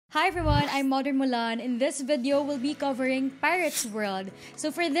Hi everyone, I'm Modern Mulan. In this video, we'll be covering Pirates World. So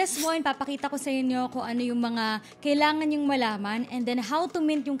for this one, papakita ko sa inyo kung ano yung mga kailangan yung malaman and then how to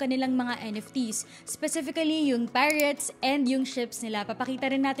mint yung kanilang mga NFTs. Specifically, yung pirates and yung ships nila.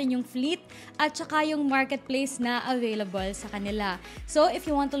 Papakita rin natin yung fleet at saka yung marketplace na available sa kanila. So if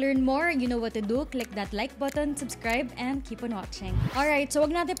you want to learn more, you know what to do. Click that like button, subscribe, and keep on watching. Alright, so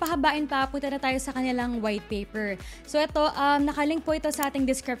wag natin pahabain pa. Punta na tayo sa kanilang white paper. So ito, nakalink po ito sa ating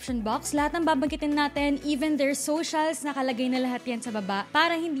description box. Lahat ng babanggitin natin, even their socials, nakalagay na lahat yan sa baba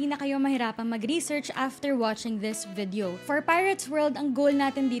para hindi na kayo mahirapang mag-research after watching this video. For Pirates World, ang goal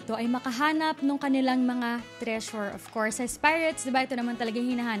natin dito ay makahanap ng kanilang mga treasure. Of course, as pirates, diba, ito naman talaga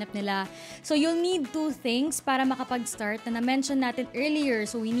yung hinahanap nila. So you'll need two things para makapag-start na na-mention natin earlier.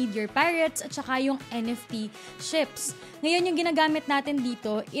 So we need your pirates at saka yung NFT ships. Ngayon, yung ginagamit natin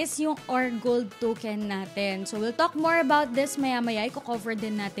dito is yung OR Gold token natin. So we'll talk more about this maya-maya. I-cover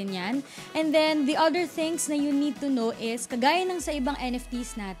din natin yan. And then, the other things na you need to know is, kagaya ng sa ibang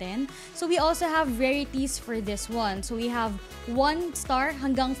NFTs natin, so we also have rarities for this one. So we have 1 star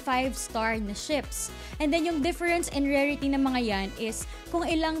hanggang 5 star na ships. And then, yung difference in rarity ng mga yan is kung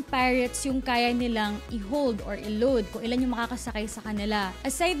ilang pirates yung kaya nilang i-hold or i-load, kung ilan yung makakasakay sa kanila.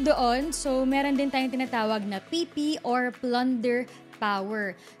 Aside doon, so meron din tayong tinatawag na PP or plunder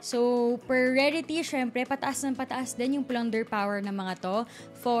power. So, per rarity, syempre, pataas ng pataas din yung plunder power ng mga to.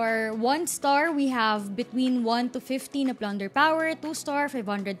 For 1 star, we have between 1 to 50 na plunder power, 2 star,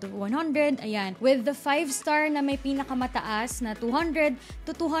 500 to 100, ayan. With the 5 star na may pinakamataas na 200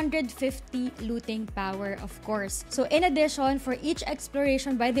 to 250 looting power, of course. So, in addition, for each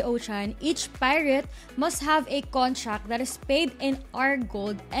exploration by the ocean, each pirate must have a contract that is paid in R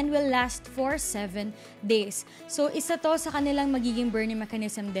gold and will last for 7 days. So, isa to sa kanilang magiging burning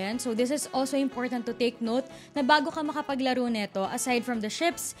mechanism din. So, this is also important to take note na bago ka makapaglaro nito, aside from the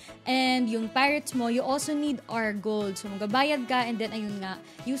ships and yung pirates mo, you also need R gold. So, magabayad ka and then, ayun nga,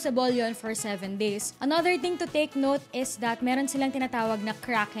 usable yon for 7 days. Another thing to take note is that meron silang tinatawag na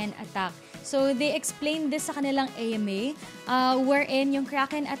Kraken attack. So, they explained this sa kanilang AMA, wherein yung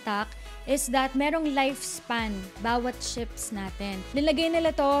Kraken attack is that merong lifespan bawat ships natin. Nilagay nila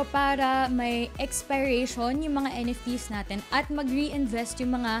to para may expiration yung mga NFTs natin at mag-reinvest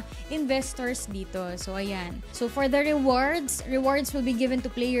yung mga investors dito. So, ayan. So, for the rewards will be given to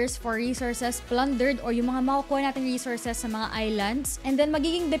players for resources plundered or yung mga makukuha natin resources sa mga islands. And then,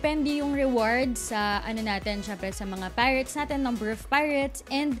 magiging depende yung rewards sa, natin, syempre sa mga pirates natin, number of pirates,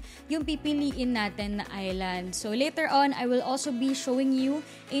 and yung pipiliin natin na island. So, later on, I will also be showing you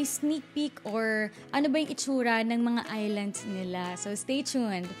a sneak peek or ano ba yung itsura ng mga islands nila. So, stay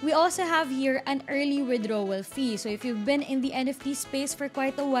tuned. We also have here an early withdrawal fee. So, if you've been in the NFT space for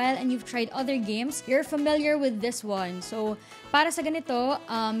quite a while and you've tried other games, you're familiar with this one. So, para sa ganito,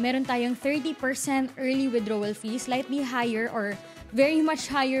 meron tayong 30% early withdrawal fee, slightly higher or very much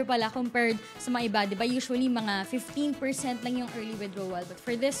higher pala compared sa mga iba. Diba? Usually, mga 15% lang yung early withdrawal. But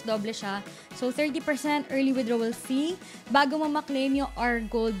for this, doble siya. So, 30% early withdrawal fee bago mo maklaim yung R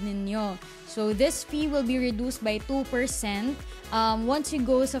gold ninyo. So, this fee will be reduced by 2% once you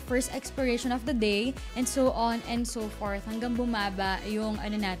go sa first expiration of the day and so on and so forth hanggang bumaba yung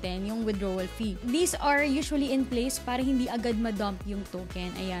yung withdrawal fee. These are usually in place para hindi agad ma-dump yung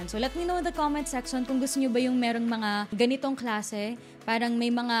token. Ayan. So, let me know in the comment section kung gusto nyo ba yung merong mga ganitong klase. Parang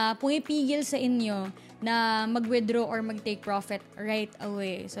may mga pumipigil sa inyo na mag-withdraw or mag-take profit right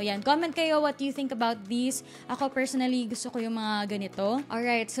away. So, yan. Comment kayo what you think about these. Ako personally, gusto ko yung mga ganito.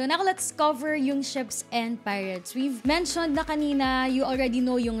 Alright, so now let's cover yung ships and pirates. We've mentioned na kanina, you already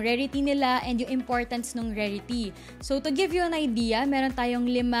know yung rarity nila and yung importance ng rarity. So, to give you an idea, meron tayong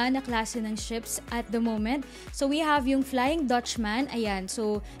 5 na klase ng ships at the moment. So, we have yung Flying Dutchman. Ayan.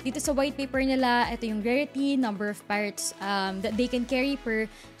 So, dito sa white paper nila, ito yung rarity, number of pirates that they can carry per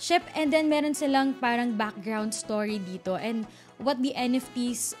ship. And then, meron silang parang background story dito and what the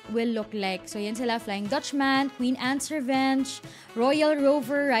NFTs will look like. So, yan sila, Flying Dutchman, Queen Anne's Revenge, Royal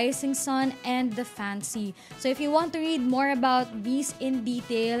Rover, Rising Sun, and The Fancy. So, if you want to read more about these in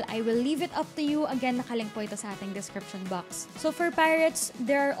detail, I will leave it up to you. Again, nakalink po ito sa ating description box. So, for pirates,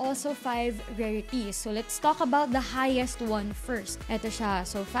 there are also 5 rarities. So, let's talk about the highest one first. Ito siya.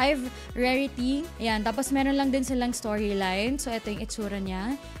 So, 5 rarity. Ayan. Tapos, meron lang din silang storyline. So, ito yung itsura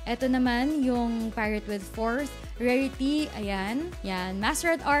niya. Ito naman, yung pirate with 4th rarity. Ayan. Yan.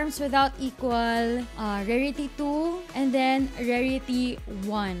 Master at Arms without equal. Rarity 2. And then, Rarity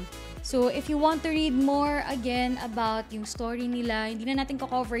 1. So, if you want to read more, again, about yung story nila, hindi na natin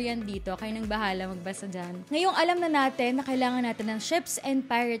ko-cover yan dito. Kayo nang bahala magbasa dyan. Ngayong alam na natin na kailangan natin ng ships and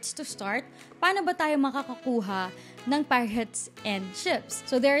pirates to start, paano ba tayo makakakuha ng pirates and ships?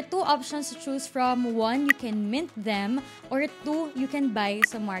 So there are two options to choose from. One, you can mint them, or two, you can buy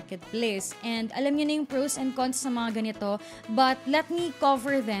sa marketplace. And alam niyo na yung pros and cons sa mga ganito, but let me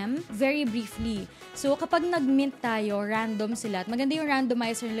cover them very briefly. So kapag nag-mint tayo, random sila. At maganda yung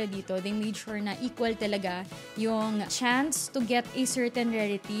randomizer nila dito. They made sure na equal talaga yung chance to get a certain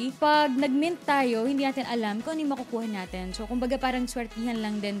rarity. Pag nag-mint tayo, hindi natin alam kung ano yung makukuha natin. So kumbaga parang swertihan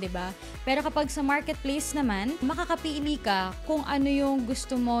lang din, 'di ba? Pero kapag sa marketplace naman, makakapili ka kung ano yung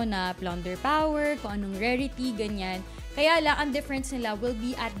gusto mo na plunder power, kung anong rarity, ganyan. Kaya lang, ang difference nila will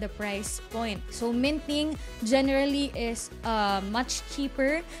be at the price point. So, minting generally is much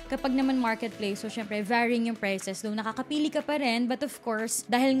cheaper kapag naman marketplace. So, syempre, varying yung prices. Though nakakapili ka pa rin, but of course,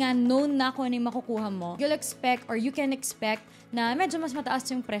 dahil nga known na kung ano yung makukuha mo, you'll expect or you can expect na medyo mas mataas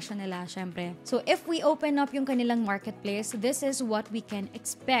yung presyo nila, syempre. So, if we open up yung kanilang marketplace, this is what we can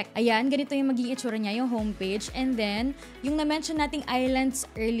expect. Ayan, ganito yung magiging itsura niya, yung homepage. And then, yung na-mention nating islands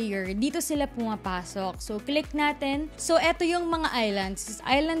earlier, dito sila pumapasok. So, click natin. So, eto yung mga islands.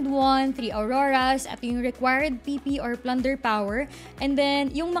 Island 1, 3 Auroras, eto yung required PP or plunder power. And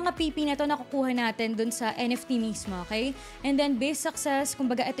then, yung mga PP na ito nakukuha natin dun sa NFT mismo, okay? And then, base success,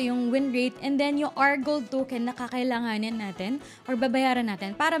 kumbaga ito yung win rate. And then, yung R gold token na kakailanganin natin or babayaran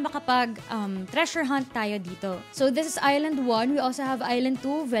natin para makapag treasure hunt tayo dito. So, this is Island 1. We also have Island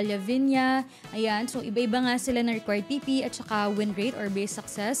 2, Villavinia. Ayan. So, iba-iba nga sila na required PP at saka win rate or base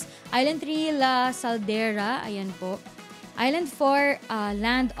success. Island 3, La Saldera. Ayan po. Island 4,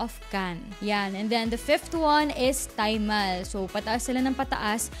 Land of Can. Yan. And then, the fifth one is Taimal. So, pataas sila ng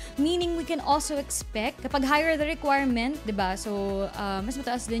pataas. Meaning, we can also expect, kapag higher the requirement, diba? So, mas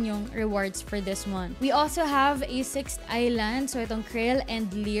mataas din yung rewards for this one. We also have a sixth island. So, itong Krill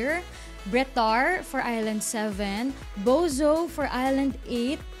and Lear. Bretar for Island 7. Bozo for Island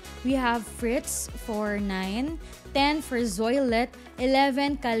 8. We have Fritz for 9. 10 for Zoilet.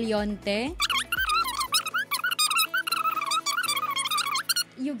 11, Calionte.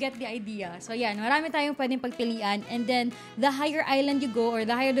 You get the idea. So, yan. Marami tayong pwedeng pagpilian. And then, the higher island you go or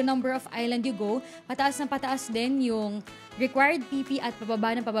the higher the number of island you go, pataas na pataas din yung required PP at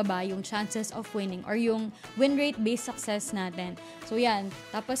pababa na pababa yung chances of winning or yung win rate based success natin. So, yan.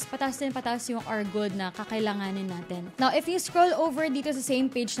 Tapos, pataas din pataas yung R gold na kakailanganin natin. Now, if you scroll over dito sa same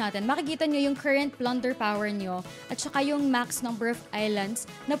page natin, makikita nyo yung current plunder power nyo at saka yung max number of islands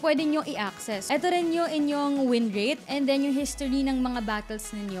na pwede nyo i-access. Ito rin yung inyong win rate and then yung history ng mga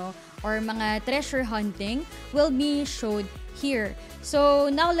battles ninyo or mga treasure hunting will be showed here.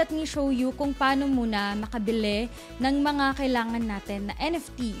 So, now let me show you kung paano muna makabili ng mga kailangan natin na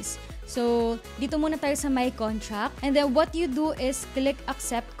NFTs. So, dito muna tayo sa My Contract. And then, what you do is click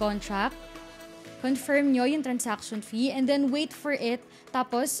Accept Contract. Confirm nyo yung transaction fee and then wait for it.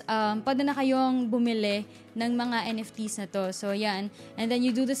 Tapos, pwede na kayong bumili ng mga NFTs na to. So, yan. And then,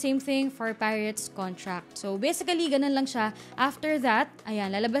 you do the same thing for Pirates Contract. So, basically, ganun lang siya. After that, ayan,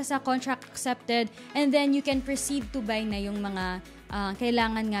 lalabas na contract accepted and then you can proceed to buy na yung mga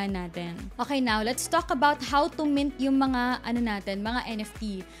kailangan nga natin. Okay, now, let's talk about how to mint yung mga, mga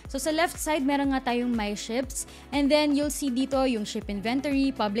NFT. So, sa left side, meron nga tayong My Ships. And then, you'll see dito yung ship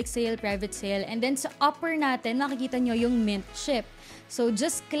inventory, public sale, private sale. And then, sa upper natin, makikita nyo yung mint ship. So,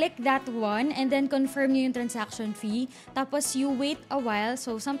 just click that one and then confirm nyo yung transaction fee. Tapos, you wait a while.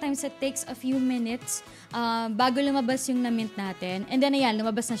 So, sometimes it takes a few minutes bago lumabas yung na-mint natin. And then, ayan,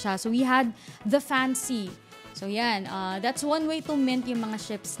 lumabas na siya. So, we had the fancy. So, yan. That's one way to mint yung mga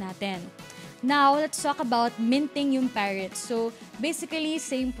ships natin. Now, let's talk about minting yung pirates. So, basically,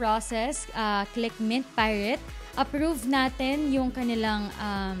 same process. Click Mint Pirate. Approve natin yung kanilang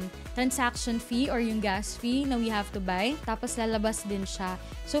transaction fee or yung gas fee na we have to buy. Tapos, lalabas din siya.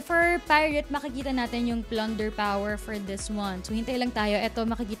 So, for pirate, makikita natin yung plunder power for this one. So, hintay lang tayo. Ito,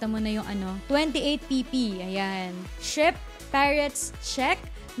 makikita mo na yung 28 PP. Ayan. Ship, pirates, check.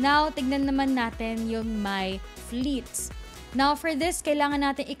 Now, tignan naman natin yung My Fleets. Now, for this, kailangan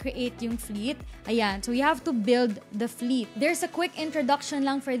natin i-create yung fleet. Ayan. So, you have to build the fleet. There's a quick introduction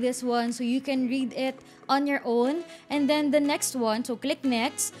lang for this one. So, you can read it on your own. And then, the next one, so click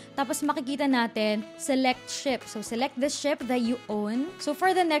next. Tapos, makikita natin, select ship. So, select the ship that you own. So,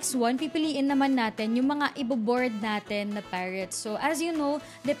 for the next one, pipiliin naman natin yung mga iboboard natin na pirates. So, as you know,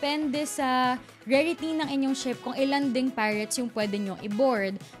 depende sa rarity ng inyong ship kung ilan ding pirates yung pwede nyo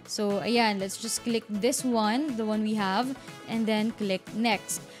i-board. So, ayan, let's just click this one, the one we have, and then click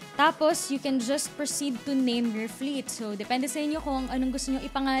next. Tapos, you can just proceed to name your fleet. So, depende sa inyo kung anong gusto nyo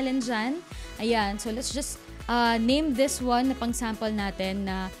ipangalan dyan. Ayan, so let's just name this one na pang-sample natin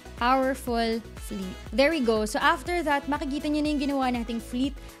na powerful fleet. There we go. So after that, makikita nyo na yung ginawa nating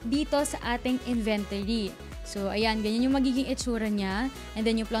fleet dito sa ating inventory. So ayan, ganyan yung magiging itsura niya. And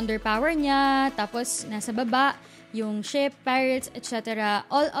then yung plunder power niya, tapos nasa baba, yung ship, pirates, etc.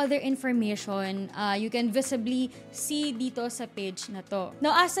 All other information, you can visibly see dito sa page na to.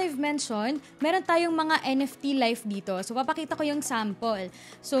 Now, as I've mentioned, meron tayong mga NFT life dito. So, papakita ko yung sample.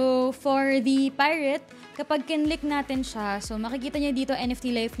 So, for the pirate, kapag kinlik natin siya, so makikita niyo dito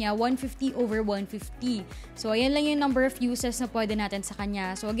NFT life niya, 150 over 150. So, ayan lang yung number of uses na pwede natin sa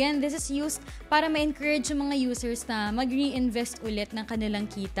kanya. So, again, this is used para ma-encourage yung mga users na mag-reinvest ulit ng kanilang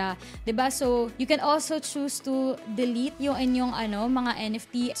kita. 'Di ba? So, you can also choose to delete yung inyong mga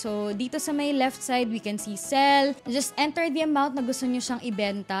NFT. So, dito sa may left side, we can see sell. Just enter the amount na gusto nyo siyang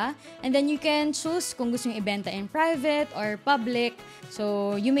ibenta. And then you can choose kung gusto nyo ibenta in private or public.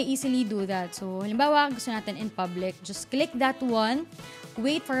 So, you may easily do that. So, halimbawa, gusto natin in public. Just click that one.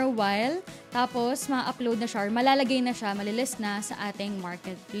 Wait for a while. Tapos, ma-upload na siya or malalagay na siya, malilist na sa ating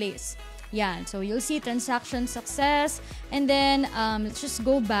marketplace. Yan. So, you'll see transaction success. And then, let's just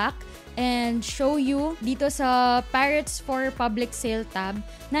go back and show you dito sa Pirates for Public Sale tab,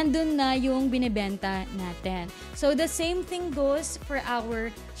 nandun na yung binibenta natin. So, the same thing goes for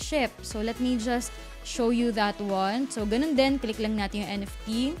our ship. So, let me just show you that one. So, ganun din. Click lang natin yung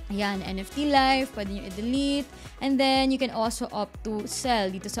NFT. Ayan, NFT live. Pwede nyo i-delete. And then, you can also opt to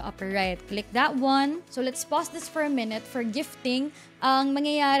sell dito sa upper right. Click that one. So, let's pause this for a minute. For gifting, ang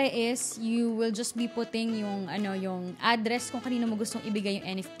mangyayari is, you will just be putting yung address kung kanino mo gustong ibigay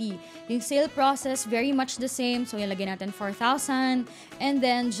yung NFT. Yung sale process, very much the same. So, ilagay natin 4,000. And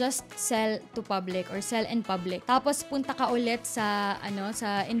then, just sell to public or sell in public. Tapos, punta ka ulit sa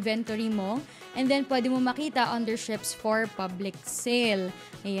inventory mo. And then, pwede mo makita under ships for public sale.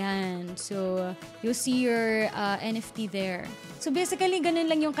 Ayan. So, you'll see your NFT there. So, basically, ganun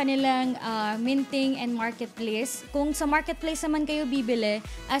lang yung kanilang minting and marketplace. Kung sa marketplace naman kayo bibili,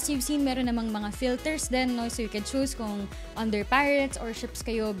 as you've seen, meron namang mga filters din, no? So, you can choose kung under pirates or ships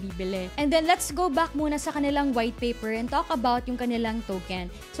kayo bibili. And then, let's go back muna sa kanilang white paper and talk about yung kanilang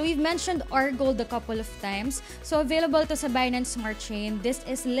token. So, we've mentioned R-Gold a couple of times. So, available to sa Binance Smart Chain. This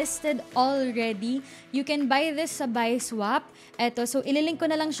is listed already. You can buy this sa buy swap. Eto, so ililink ko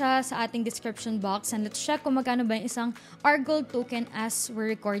na lang siya sa ating description box and let's check kung magkano ba yung isang R-Gold token as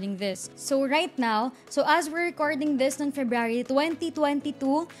we're recording this. So right now, as we're recording this noong February 2022,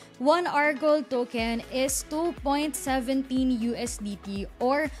 1 R-Gold token is 2.17 USDT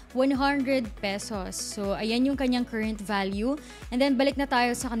or 100 pesos. So ayan yung kanyang current value. And then balik na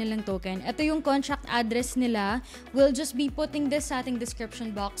tayo sa kanilang token. Ito yung contract address nila. We'll just be putting this sa ating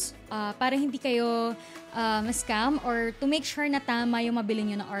description box para hindi kayo ma-scam or to make sure na tama yung mabili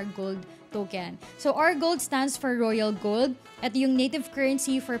nyo na R-Gold token. So, R-Gold stands for Royal Gold. At yung native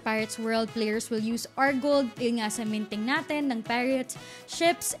currency for Pirates World, players will use R-Gold yung nga sa minting natin ng Pirates,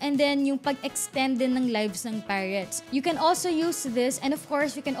 ships, and then yung pag-extend din ng lives ng Pirates. You can also use this, and of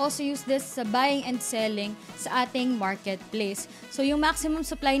course, you can also use this sa buying and selling sa ating marketplace. So, yung maximum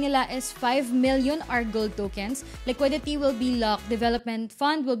supply nila is 5 million R-Gold tokens. Liquidity will be locked. Development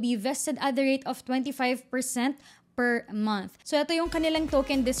fund will be vested at the rate of 25% per month. So, ito yung kanilang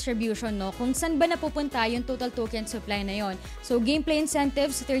token distribution, no? Kung saan ba napupunta yung total token supply na yon. So, gameplay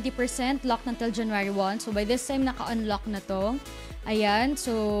incentives, 30%, locked until January 1. So, by this time, naka-unlock na to. Ayan.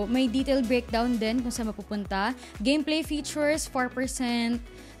 So, may detailed breakdown din kung saan mapupunta. Gameplay features, 4%.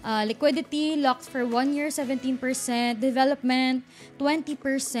 Liquidity, locked for 1 year, 17%. Development,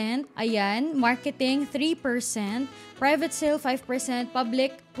 20%. Ayan. Marketing, 3%. Private sale, 5%.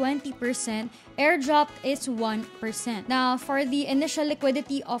 Public, 20%. Airdrop is 1%. Now, for the initial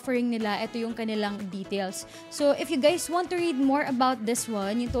liquidity offering nila, ito yung kanilang details. So, if you guys want to read more about this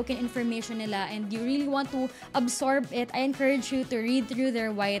one, yung token information nila, and you really want to absorb it, I encourage you to read through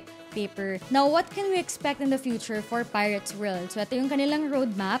their white paper. Now, what can we expect in the future for Pirates World? So, ito yung kanilang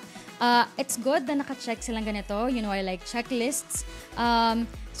roadmap. It's good na naka-check silang ganito. You know, I like checklists.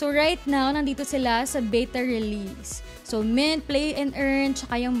 So, right now, nandito sila sa beta release. So, mint, play and earn,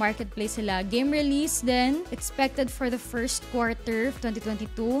 tsaka yung marketplace sila. Game release then, expected for the first quarter of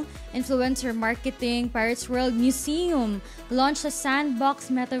 2022. Influencer marketing, Pirates World Museum, launch a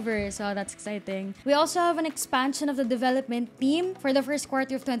sandbox metaverse. Oh, that's exciting. We also have an expansion of the development team for the first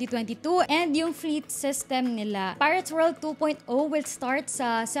quarter of 2022. 2022. And yung fleet system nila, Pirates World 2.0 will start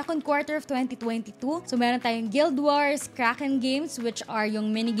sa second quarter of 2022. So meron tayong Guild Wars, Kraken Games, which are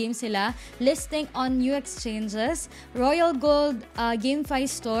yung mini games sila, listing on new exchanges, Royal Gold, GameFi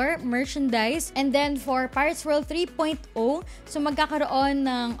Store, merchandise, and then for Pirates World 3.0, so magkakaroon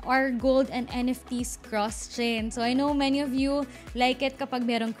ng R Gold and NFTs cross-chain. So I know many of you like it kapag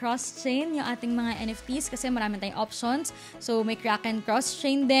merong cross-chain yung ating mga NFTs kasi marami tayong options. So may Kraken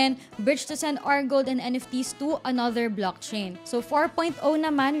cross-chain din, bridge to send R Gold and NFTs to another blockchain. So 4.0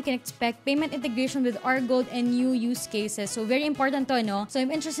 naman, we can expect payment integration with R Gold and new use cases. So very important to, no? So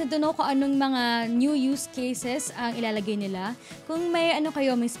I'm interested to know kung anong mga new use cases ang ilalagay nila. Kung may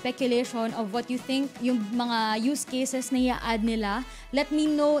may speculation of what you think yung mga use cases na i-add nila, let me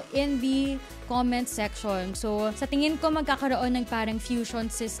know in the comment section. So, sa tingin ko magkakaroon ng parang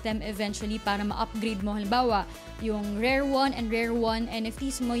fusion system eventually para ma-upgrade mo. Halimbawa, yung Rare 1 and Rare 1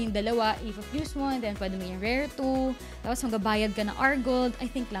 NFTs mo, yung dalawa, i-fuse mo, and then pwede mo yung Rare 2, tapos magabayad ka ng R-Gold,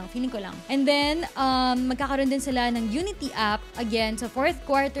 I think lang, feeling ko lang. And then, magkakaroon din sila ng Unity app, again, sa fourth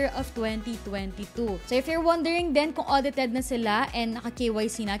quarter of 2022. So, if you're wondering din kung audited na sila and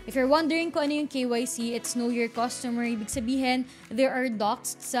naka-KYC na, if you're wondering kung ano yung KYC, it's Know Your Customer. Ibig sabihin, there are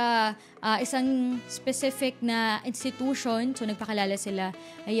docs sa isang specific na institution. So, nagpakalala sila.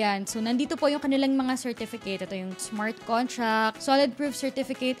 Ayan. So, nandito po yung kanilang mga certificate. Ito yung smart contract, solid proof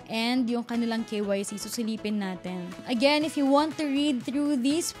certificate, and yung kanilang KYC. So, silipin natin. Again, if you want to read through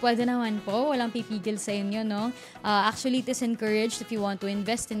these, pwede naman po. Walang pipigil sa inyo, no? Actually, it is encouraged if you want to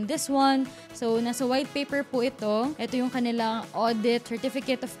invest in this one. So, nasa white paper po ito. Ito yung kanilang audit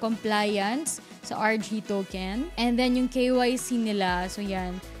certificate of compliance sa RG token. And then, yung KYC nila. So,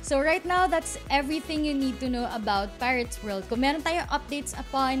 yan. So right now, that's everything you need to know about Pirates World. Kung meron tayong updates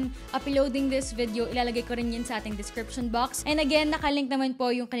upon uploading this video, ilalagay ko rin yun sa ating description box. And again, nakalink naman po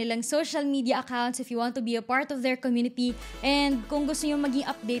yung kanilang social media accounts if you want to be a part of their community. And kung gusto nyo maging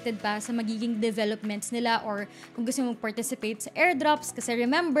updated pa sa magiging developments nila or kung gusto nyo mag-participate sa airdrops. Kasi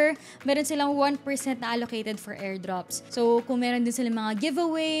remember, meron silang 1% na allocated for airdrops. So kung meron din silang mga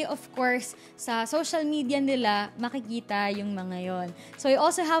giveaway, of course, sa social media nila, makikita yung mga yon. So I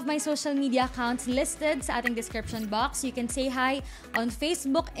also have my social media accounts listed sa ating description box. You can say hi on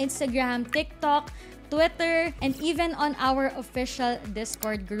Facebook, Instagram, TikTok, Twitter, and even on our official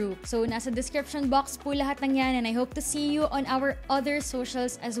Discord group. So, nasa description box po lahat ng yan, and I hope to see you on our other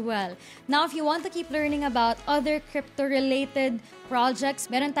socials as well. Now, if you want to keep learning about other crypto-related projects,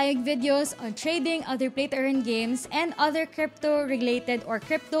 meron tayong videos on trading, other play-to-earn games, and other crypto-related or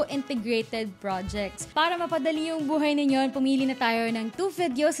crypto-integrated projects. Para mapadali yung buhay ninyo, pumili na tayo ng 2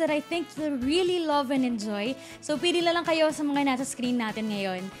 videos that I think you'll really love and enjoy. So, pili na lang kayo sa mga nasa screen natin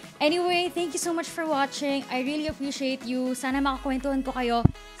ngayon. Anyway, thank you so much for watching. I really appreciate you. Sana makakwentuhan ko kayo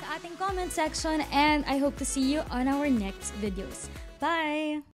sa ating comment section, and I hope to see you on our next videos. Bye!